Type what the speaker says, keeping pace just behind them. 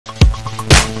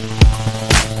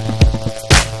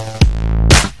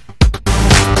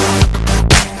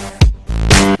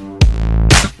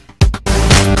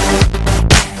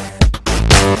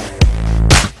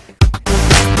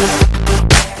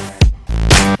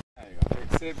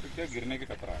से क्या गिरने के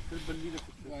खतरा है।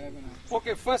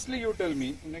 Okay, firstly you tell me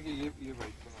कि ये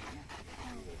वाइट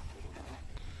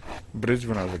ब्रिज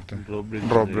बना सकते हैं, ड्रॉप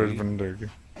ब्रिज बन जाएगी।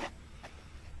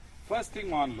 फर्स्ट थिंग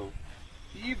मान लो,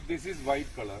 if this is white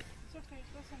colour,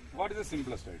 what is the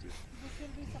simplest idea?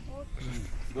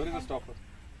 Where is the stopper?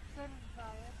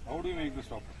 How do you make the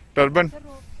stopper? Turban.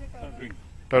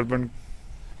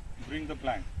 Bring the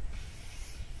plank.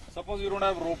 Suppose you don't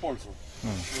have rope also.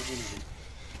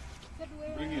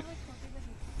 Bring it.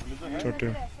 छोटे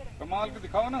कमाल के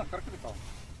दिखाओ ना, करके दिखाओ।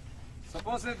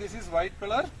 Suppose this is white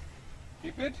color.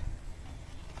 Keep it.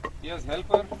 Yes, help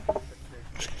her.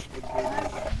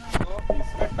 So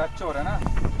इसमें touch हो रहा है ना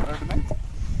थ्रेड में।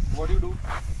 What do you do?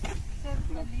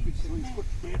 इसको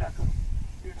टेढ़ा करो।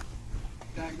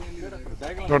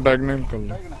 Diagonal कर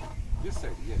लो। This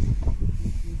side, yes.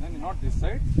 No, not this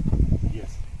side.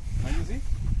 Yes. Now you see.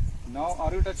 Now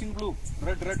are you touching blue?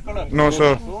 Red color. No, sir.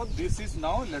 So this is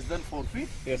now less than 4 feet.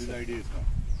 Yes. This idea is now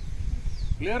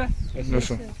clear. Yes,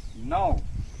 sir. Now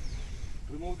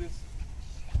remove this.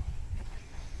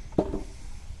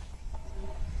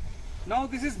 Now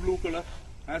this is blue color.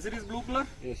 As it is blue color.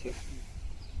 Yes, sir.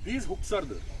 These hooks are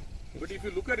there. But if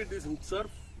you look at it, these hooks are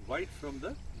white from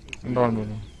the down.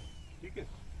 Okay.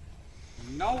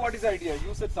 Now what is the idea?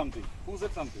 You said something. Who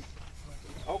said something?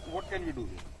 What can we do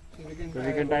here? So we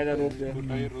can tie the rope there.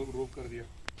 Tie rope कर दिया.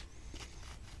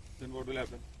 Then what will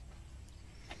happen?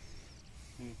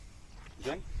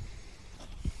 Then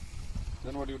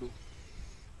what do you do?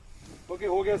 Okay,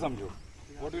 हो गया समझो.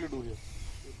 What will you do here?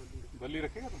 बल्ली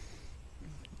रखेगा तुम?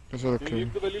 कैसे रखेगा? Can you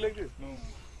leave the belly like this? No.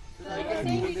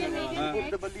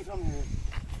 Put the belly from here.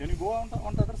 Can you go on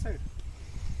the other side?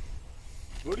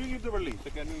 Where do you leave the belly? So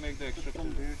can you make the extra from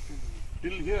here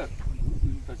till here? You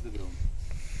will touch the ground.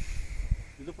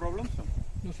 Is the problem, sir?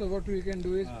 No, so what we can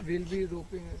do is we'll be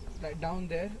roping right down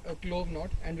there a clove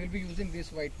knot, and we'll be using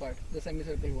this white part, the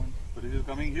semicircle one. But it is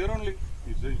coming here only.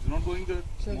 It's not going there.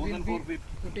 So more we'll than 4 feet.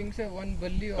 Putting say one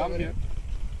bully Come over here.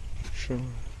 Sure.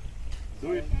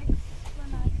 Do it.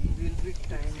 We'll be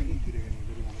tying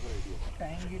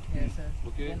it here, sir.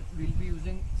 Okay. Then we'll be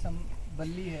using some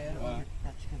bully here और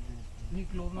touch कर देंगे. ये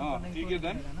clove knot करने ठीक है,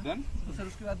 then तो sir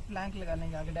उसके बाद plank लगा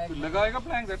लेंगे आगे तो लगाएगा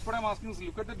plank. That's what I'm asking.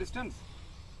 Look at the distance.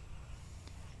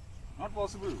 Not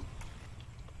possible.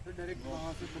 So direct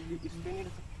वहाँ से बल्ली इसमें नहीं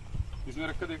रख सकते. इसमें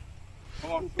रख के देख.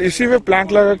 इसी पे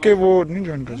प्लैंक लगा के वो नहीं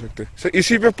ज्वाइन कर सकते सर?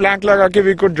 इसी पे प्लैंक लगा के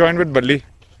वी कुड जॉइन विद बल्ली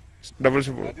double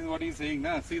support. That is what he is saying.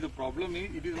 Na, see, the problem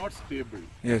is it is not stable.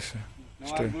 Yes, sir.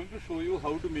 Now I'm going to show you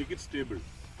how to make it stable.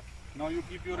 Now you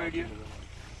keep your idea.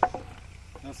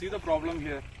 Now see the problem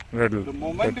here. The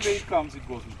moment weight comes, it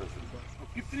goes into the now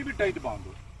kitni bhi tight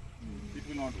bando, it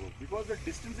will not work because the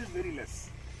distance is very less.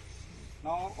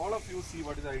 Now all of you see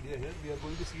what is the idea here. We are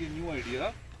going to see a new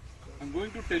idea. I'm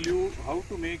going to tell you how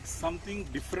to make something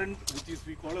different, which is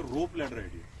we call a rope ladder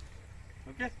idea.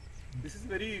 Okay? This is a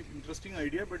very interesting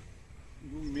idea, but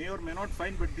you may or may not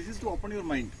find, but this is to open your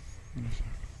mind.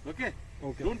 Okay?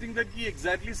 Okay. Don't think that ki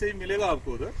exactly same milega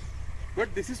aapko udhar,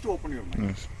 but this is to open your mind.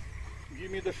 Yes.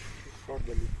 Give me the short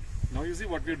belly. Now you see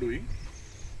what we are doing.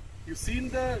 You've seen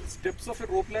the steps of a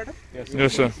rope ladder? Yes,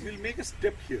 yes, sir. We'll make a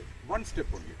step here, one step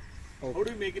only. Okay. How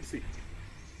do you make it? See,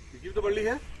 you give the belly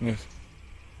here. Yes.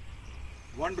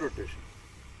 One rotation.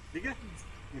 Okay?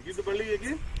 You give the belly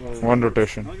again. One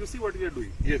rotation. Now you see what we are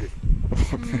doing. Here.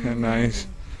 Okay, nice.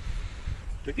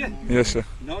 Okay? Yes, sir.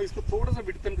 Now इसको थोड़ा सा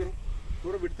विड्थन करो,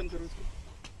 थोड़ा विड्थन करो इसको,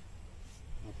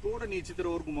 थोड़ा नीचे की तरफ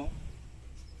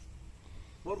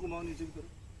और घुमाओ नीचे की तरफ,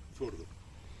 छोड़ दो.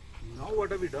 Now what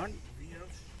have we done? We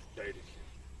have tied it here.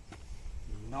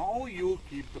 Now you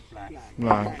keep the plank.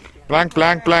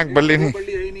 Plank. बल्ली नहीं.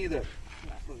 बल्ली है ही नहीं इधर.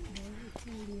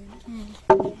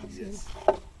 Yes.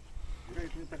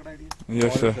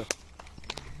 Yes, sir.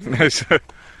 Yes, sir.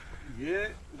 ये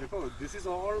देखो, this is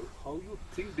all how you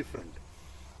think different.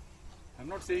 I'm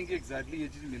not saying कि exactly ये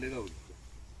चीज मिलेगा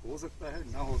उसको. हो सकता है,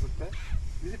 ना हो सकता है.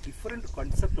 This is a different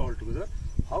concept altogether.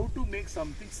 How to make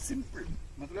something simple.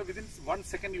 मतलब within 1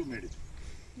 second you made it.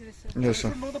 Yes, sir. Yes, sir.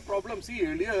 You should know the problem. See,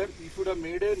 earlier you should have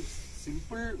made a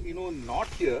simple, knot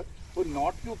here. और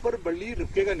knot के ऊपर बल्ली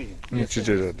रुकेगा नहीं है. नीचे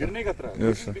चले जाता है. गिरने का खतरा है.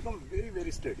 Yes, sir. Become very,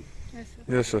 very steady. Yes, sir.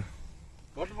 Yes, sir.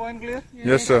 Got the point clear?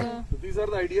 Yes, sir. So these are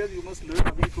the ideas you must learn.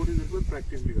 अभी थोड़ी देर में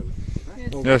practice भी करना.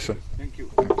 Yes, Yes, sir. Thank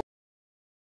you.